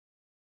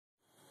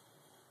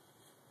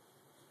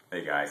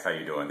Hey guys, how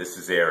you doing? This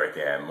is Eric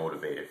at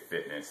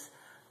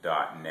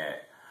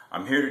motivatedfitness.net.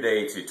 I'm here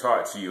today to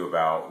talk to you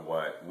about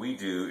what we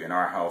do in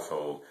our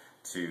household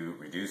to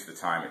reduce the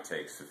time it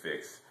takes to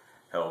fix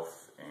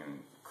health and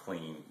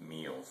clean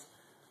meals.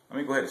 Let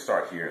me go ahead and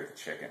start here at the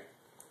chicken.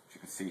 As you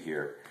can see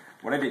here,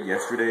 what I did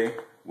yesterday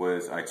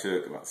was I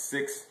took about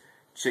 6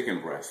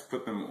 chicken breasts,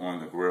 put them on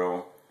the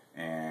grill,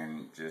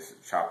 and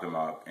just chopped them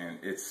up. And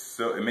it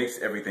makes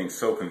everything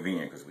so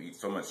convenient because we eat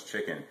so much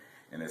chicken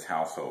in this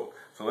household.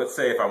 So let's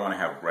say if I want to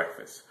have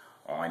breakfast,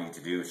 all I need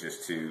to do is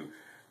just to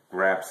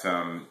grab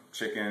some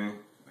chicken,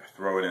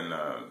 throw it in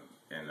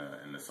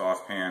the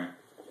saucepan,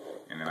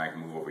 and then I can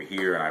move over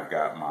here and I've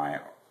got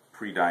my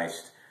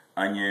pre-diced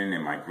onion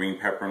and my green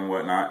pepper and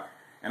whatnot,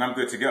 and I'm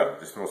good to go.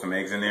 Just throw some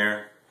eggs in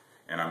there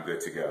and I'm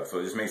good to go. So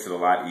it just makes it a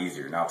lot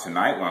easier. Now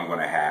tonight what I'm going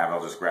to have,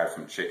 I'll just grab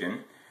some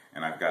chicken,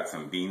 and I've got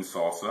some bean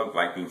salsa,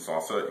 black bean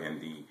salsa in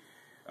the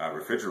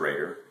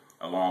refrigerator,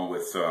 along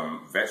with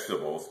some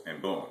vegetables,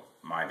 and boom,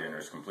 my dinner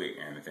is complete.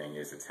 And the thing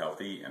is, it's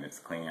healthy and it's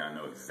clean. I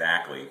know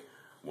exactly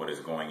what is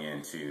going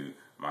into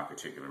my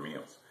particular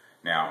meals.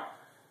 Now,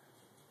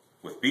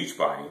 with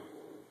Beachbody,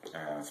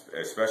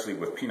 especially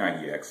with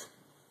P90x,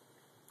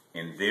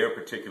 in their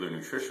particular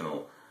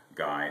nutritional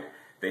guide,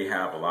 they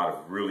have a lot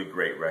of really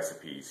great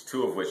recipes,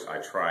 2 of which I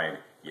tried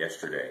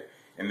yesterday.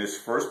 In this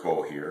first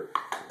bowl here,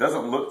 it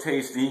doesn't look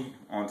tasty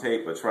on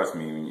tape, but trust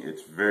me,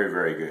 it's very,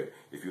 very good.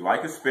 If you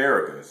like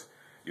asparagus,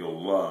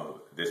 you'll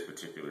love this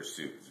particular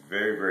soup. It's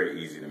very,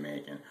 very easy to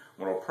make. And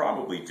what I'll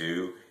probably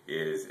do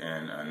is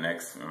in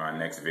my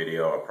next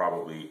video, I'll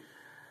probably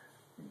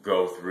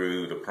go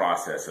through the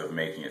process of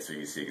making it so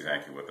you see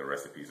exactly what the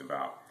recipe's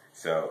about.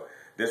 So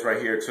this right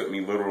here took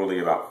me literally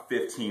about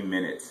 15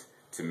 minutes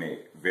to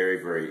make.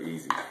 Very, very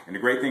easy. And the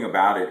great thing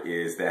about it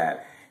is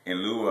that in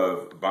lieu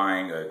of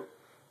buying a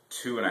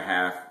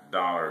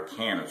 $2.50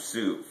 can of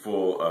soup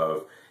full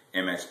of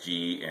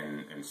MSG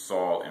and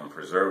salt and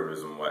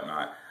preservatives and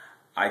whatnot,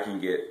 I can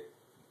get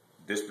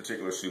this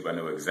particular soup. I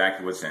know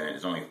exactly what's in it.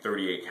 There's only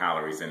 38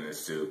 calories in this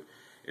soup.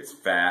 It's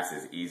fast,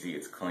 it's easy,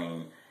 it's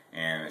clean,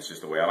 and it's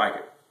just the way I like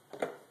it.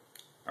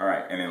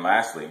 Alright, and then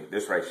lastly,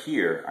 this right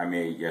here I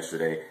made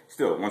yesterday.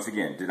 Still, once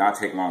again, did not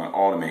take long at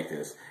all to make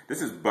this.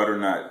 This is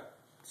butternut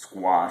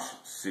squash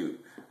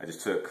soup. I just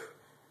took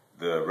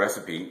the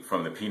recipe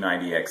from the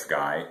P90x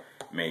guide,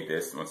 made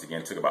this. Once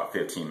again, took about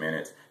 15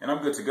 minutes, and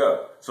I'm good to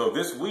go. So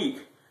this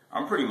week,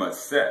 I'm pretty much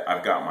set.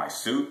 I've got my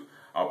soup.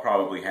 I'll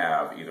probably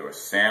have either a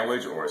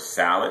sandwich or a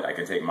salad. I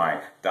can take my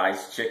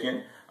diced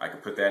chicken, I can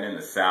put that in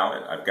the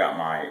salad. I've got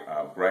my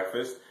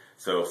breakfast.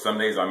 So some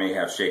days I may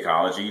have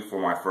Shakeology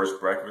for my first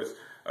breakfast.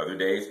 Other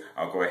days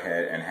I'll go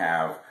ahead and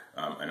have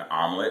an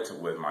omelet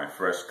with my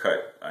fresh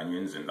cut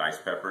onions and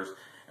diced peppers.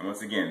 And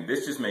once again,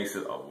 this just makes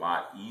it a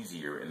lot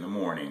easier in the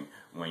morning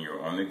when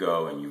you're on the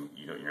go and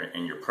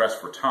you're pressed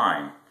for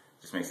time.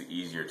 It just makes it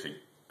easier to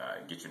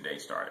get your day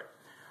started.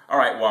 All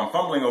right, well, I'm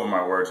fumbling over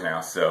my words now,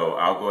 so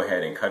I'll go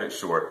ahead and cut it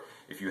short.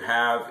 If you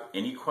have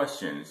any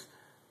questions,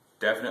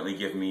 definitely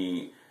give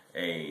me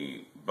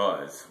a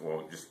buzz,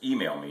 or just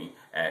email me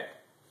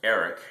at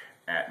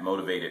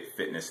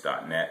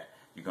eric@motivatedfitness.net.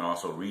 You can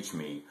also reach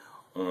me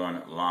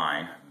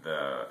online.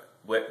 The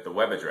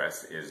web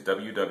address is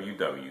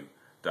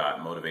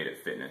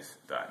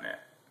www.motivatedfitness.net.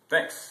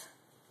 Thanks.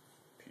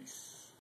 Peace.